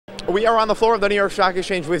We are on the floor of the New York Stock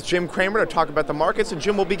Exchange with Jim Cramer to talk about the markets. And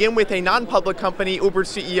Jim, will begin with a non-public company, Uber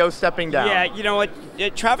CEO, stepping down. Yeah, you know what?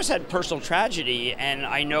 Travis had personal tragedy, and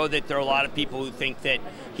I know that there are a lot of people who think that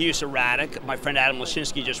he was erratic. My friend Adam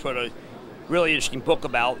Lashinsky just wrote a really interesting book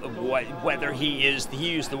about whether he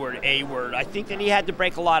used the word A word. I think that he had to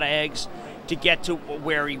break a lot of eggs to get to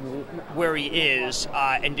where he is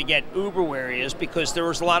and to get Uber where he is, because there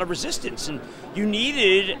was a lot of resistance, and you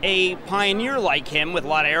needed a pioneer like him with a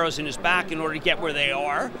lot of arrows in his back in order to get where they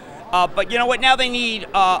are. But you know what? Now they need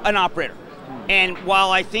an operator. And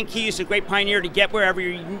while I think he's a great pioneer to get wherever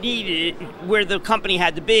you needed, where the company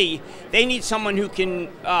had to be, they need someone who can,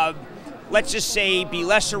 let's just say, be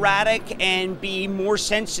less erratic and be more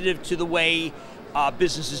sensitive to the way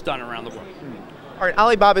business is done around the world. All right,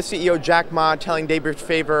 Alibaba CEO Jack Ma telling David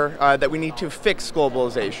Faber that we need to fix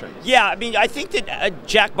globalization. Yeah, I mean, I think that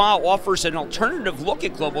Jack Ma offers an alternative look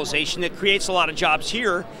at globalization that creates a lot of jobs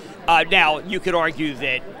here. Now, you could argue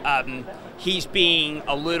that he's being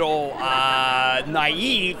a little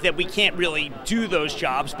naive, that we can't really do those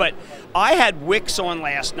jobs. But I had Wix on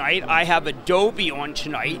last night. I have Adobe on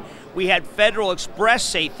tonight. We had Federal Express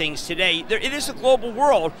say things today. It is a global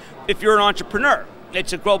world if you're an entrepreneur.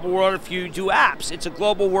 It's a global world if you do apps. It's a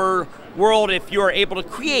global world if you're able to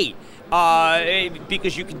create,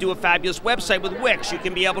 because you can do a fabulous website with Wix. You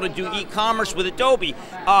can be able to do e-commerce with Adobe,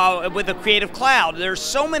 with a Creative Cloud. There's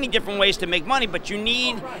so many different ways to make money, but you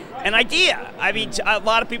need an idea. I mean, a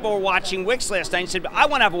lot of people were watching Wix last night and said, I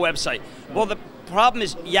want to have a website. Well, the problem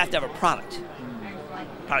is you have to have a product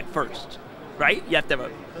first, right? You have to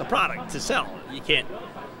have a product to sell. You can't,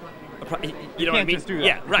 you know what I mean? Just do that.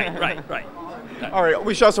 Yeah, right. All right,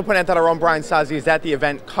 we should also point out that our own Brian Sazi is at the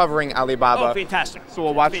event covering Alibaba. Oh, fantastic. So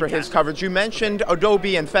we'll watch for his coverage. You mentioned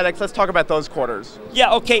Adobe and FedEx. Let's talk about those quarters.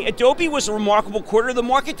 Yeah, okay. Adobe was a remarkable quarter. The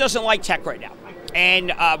market doesn't like tech right now.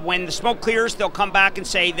 And when the smoke clears, they'll come back and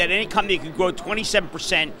say that any company could grow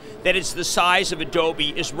 27%, that is the size of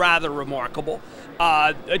Adobe, is rather remarkable.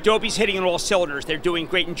 Adobe's hitting on all cylinders. They're doing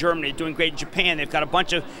great in Germany, they're doing great in Japan. They've got a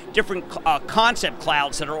bunch of different concept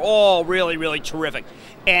clouds that are all really, really terrific.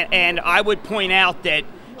 And I would point out that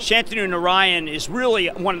Shantanu Narayan is really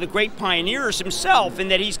one of the great pioneers himself, in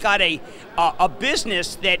that he's got a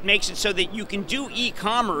business that makes it so that you can do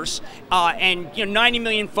e-commerce and 90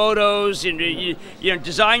 million photos, and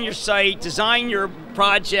design your site, design your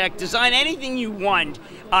project, design anything you want.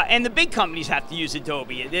 And the big companies have to use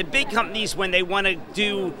Adobe. The big companies, when they want to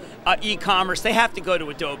do e-commerce, they have to go to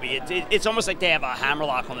Adobe. It's almost like they have a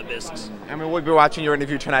hammerlock on the business. I mean, we'll be watching your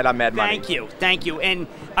interview tonight on Mad Money. Thank you. And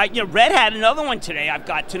Red Hat, another one today I've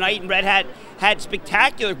got tonight, and Red Hat had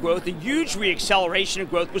spectacular growth, a huge re-acceleration of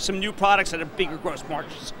growth with some new products that have bigger gross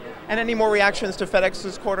margins. And any more reactions to FedEx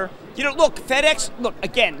this quarter? Look, FedEx,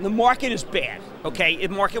 again, the market is bad, okay?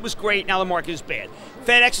 The market was great, now the market is bad.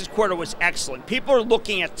 FedEx's quarter was excellent. People are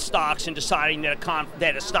looking at stocks and deciding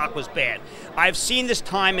that a stock was bad. I've seen this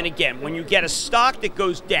time and again. When you get a stock that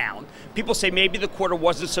goes down, people say maybe the quarter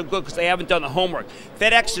wasn't so good because they haven't done the homework.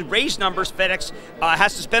 FedEx has raised numbers. FedEx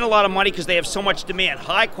has to spend a lot of money because they have so much demand.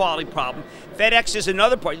 High quality problem. FedEx is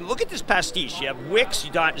another part. Look at this pastiche. You have Wix,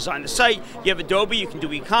 you design the site. You have Adobe, you can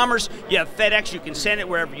do e-commerce. You have FedEx, you can send it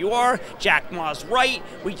wherever you are. Jack Ma's right.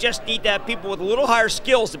 We just need to have people with a little higher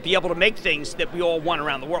skills to be able to make things that we all want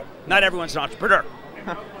around the world. Not everyone's an entrepreneur.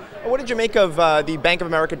 What did you make of the Bank of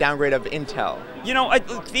America downgrade of Intel?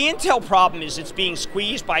 The Intel problem is it's being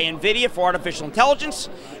squeezed by Nvidia for artificial intelligence.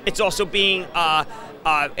 It's also being,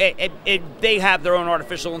 they have their own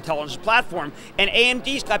artificial intelligence platform. And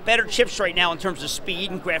AMD's got better chips right now in terms of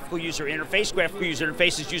speed and graphical user interface. Graphical user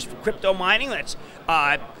interface is used for crypto mining. That's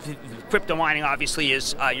crypto mining obviously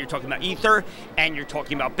is, you're talking about Ether and you're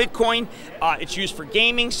talking about Bitcoin. It's used for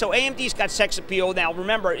gaming. So AMD's got sex appeal. Now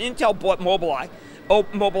remember, Intel bought Mobileye.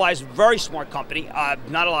 Mobileye is a very smart company,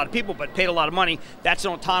 not a lot of people, but paid a lot of money. That's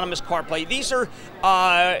an autonomous car play. These are,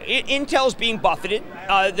 Intel's being buffeted.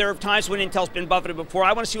 There are times when Intel's been buffeted before.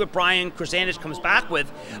 I want to see what Brian Krzanich comes back with.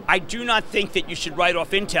 I do not think that you should write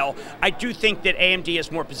off Intel. I do think that AMD has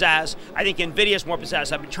more pizzazz. I think Nvidia has more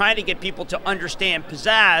pizzazz. I've been trying to get people to understand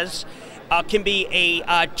pizzazz can be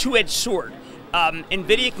a two-edged sword.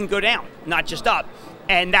 Nvidia can go down, not just up,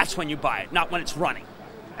 and that's when you buy it, not when it's running.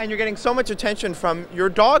 And you're getting so much attention from your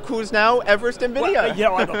dog, who's now Everest Nvidia.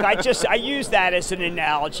 Well, look, I use that as an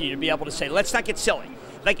analogy to be able to say, let's not get silly.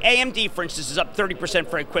 Like AMD, for instance, is up 30%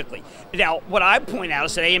 very quickly. Now, what I point out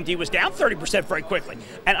is that AMD was down 30% very quickly.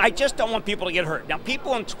 And I just don't want people to get hurt. Now,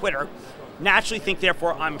 people on Twitter naturally think,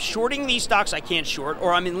 therefore, I'm shorting these stocks I can't short,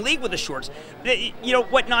 or I'm in league with the shorts. You know,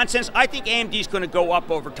 what nonsense? I think AMD is going to go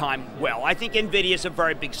up over time well. I think Nvidia is a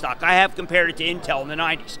very big stock. I have compared it to Intel in the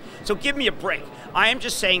 90s. So give me a break. I am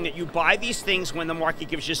just saying that you buy these things when the market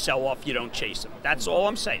gives you a sell-off, you don't chase them. That's all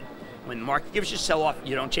I'm saying. When the market gives you a sell-off,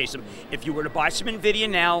 you don't chase them. If you were to buy some Nvidia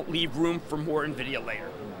now, leave room for more Nvidia later.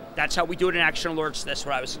 That's how we do it in Action Alerts. That's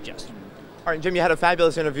what I would suggest. All right, Jim, you had a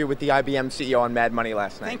fabulous interview with the IBM CEO on Mad Money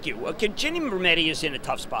last night. Thank you. Okay, Ginny Rometty is in a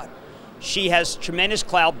tough spot. She has tremendous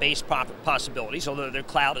cloud-based possibilities, although their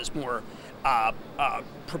cloud is more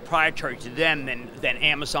proprietary to them than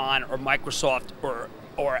Amazon or Microsoft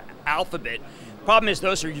or Alphabet. Problem is,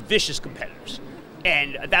 those are vicious competitors.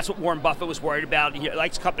 And that's what Warren Buffett was worried about. He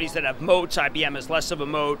likes companies that have moats. IBM has less of a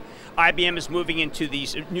moat. IBM is moving into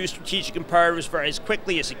these new strategic imperatives very as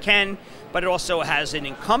quickly as it can, but it also has an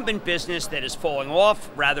incumbent business that is falling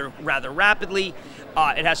off rather rapidly.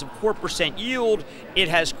 It has a 4% yield. It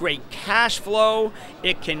has great cash flow.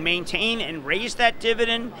 It can maintain and raise that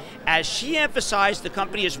dividend. As she emphasized, the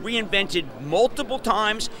company has reinvented multiple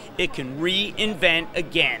times. It can reinvent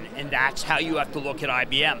again, and that's how you have to look at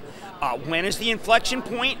IBM. When is the inflection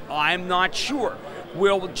point? I'm not sure.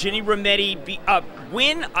 Will Ginny Rometty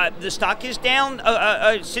win? The stock is down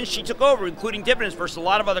since she took over, including dividends versus a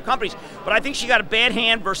lot of other companies. But I think she got a bad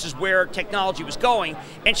hand versus where technology was going,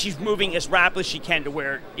 and she's moving as rapidly as she can to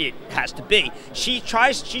where it has to be. She's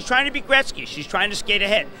trying to be Gretzky. She's trying to skate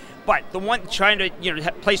ahead, but the one trying to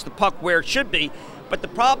place the puck where it should be. But the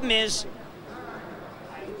problem is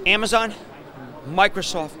Amazon,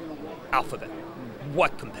 Microsoft, Alphabet.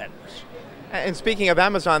 What competitors? And speaking of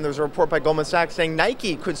Amazon, there's a report by Goldman Sachs saying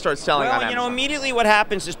Nike could start selling on Amazon. Well, you know, immediately what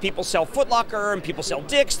happens is people sell Foot Locker and people sell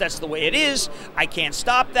Dick's. That's the way it is. I can't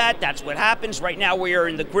stop that. That's what happens. Right now we are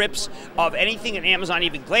in the grips of anything that Amazon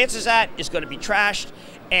even glances at is going to be trashed.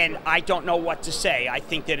 And I don't know what to say. I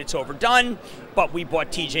think that it's overdone, but we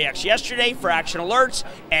bought TJX yesterday for Action Alerts,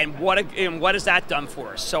 and what has that done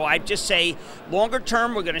for us? So I just say, longer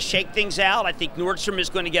term, we're going to shake things out. I think Nordstrom is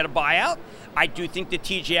going to get a buyout. I do think that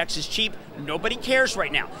TJX is cheap. Nobody cares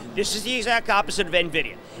right now. This is the exact opposite of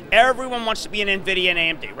Nvidia. Everyone wants to be in Nvidia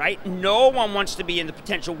and AMD, right? No one wants to be in the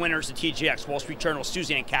potential winners of TJX. Wall Street Journal,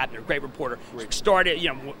 Suzanne Kapner, great reporter, started,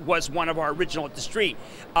 was one of our original at the street.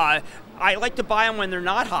 I like to buy them when they're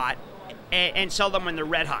not hot and sell them when they're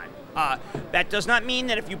red hot. That does not mean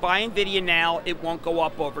that if you buy Nvidia now, it won't go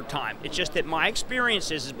up over time. It's just that my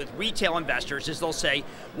experience is with retail investors is they'll say,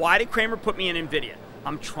 why did Cramer put me in Nvidia?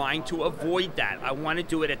 I'm trying to avoid that. I want to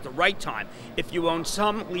do it at the right time. If you own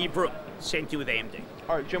some, leave room. Same thing with AMD.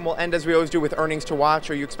 All right, Jim, we'll end as we always do with earnings to watch.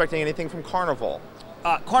 Are you expecting anything from Carnival?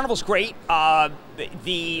 Carnival's great.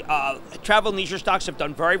 The travel and leisure stocks have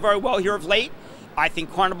done very, very well here of late. I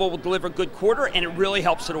think Carnival will deliver a good quarter, and it really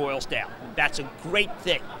helps that oil's down. That's a great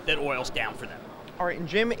thing that oil's down for them. All right, and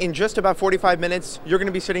Jim, in just about 45 minutes, you're going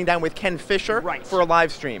to be sitting down with Ken Fisher for a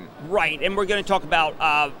live stream. Right, and we're going to talk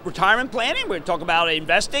about retirement planning. We're going to talk about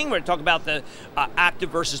investing. We're going to talk about the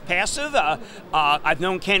active versus passive. I've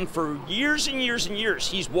known Ken for years and years and years.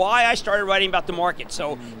 He's why I started writing about the market.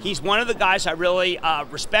 So he's one of the guys I really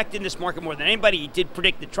respect in this market more than anybody. He did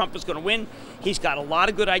predict that Trump was going to win. He's got a lot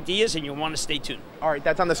of good ideas, and you'll want to stay tuned. All right,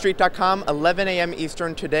 that's on thestreet.com, 11 a.m.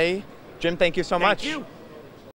 Eastern today. Jim, thank you so much. Thank you.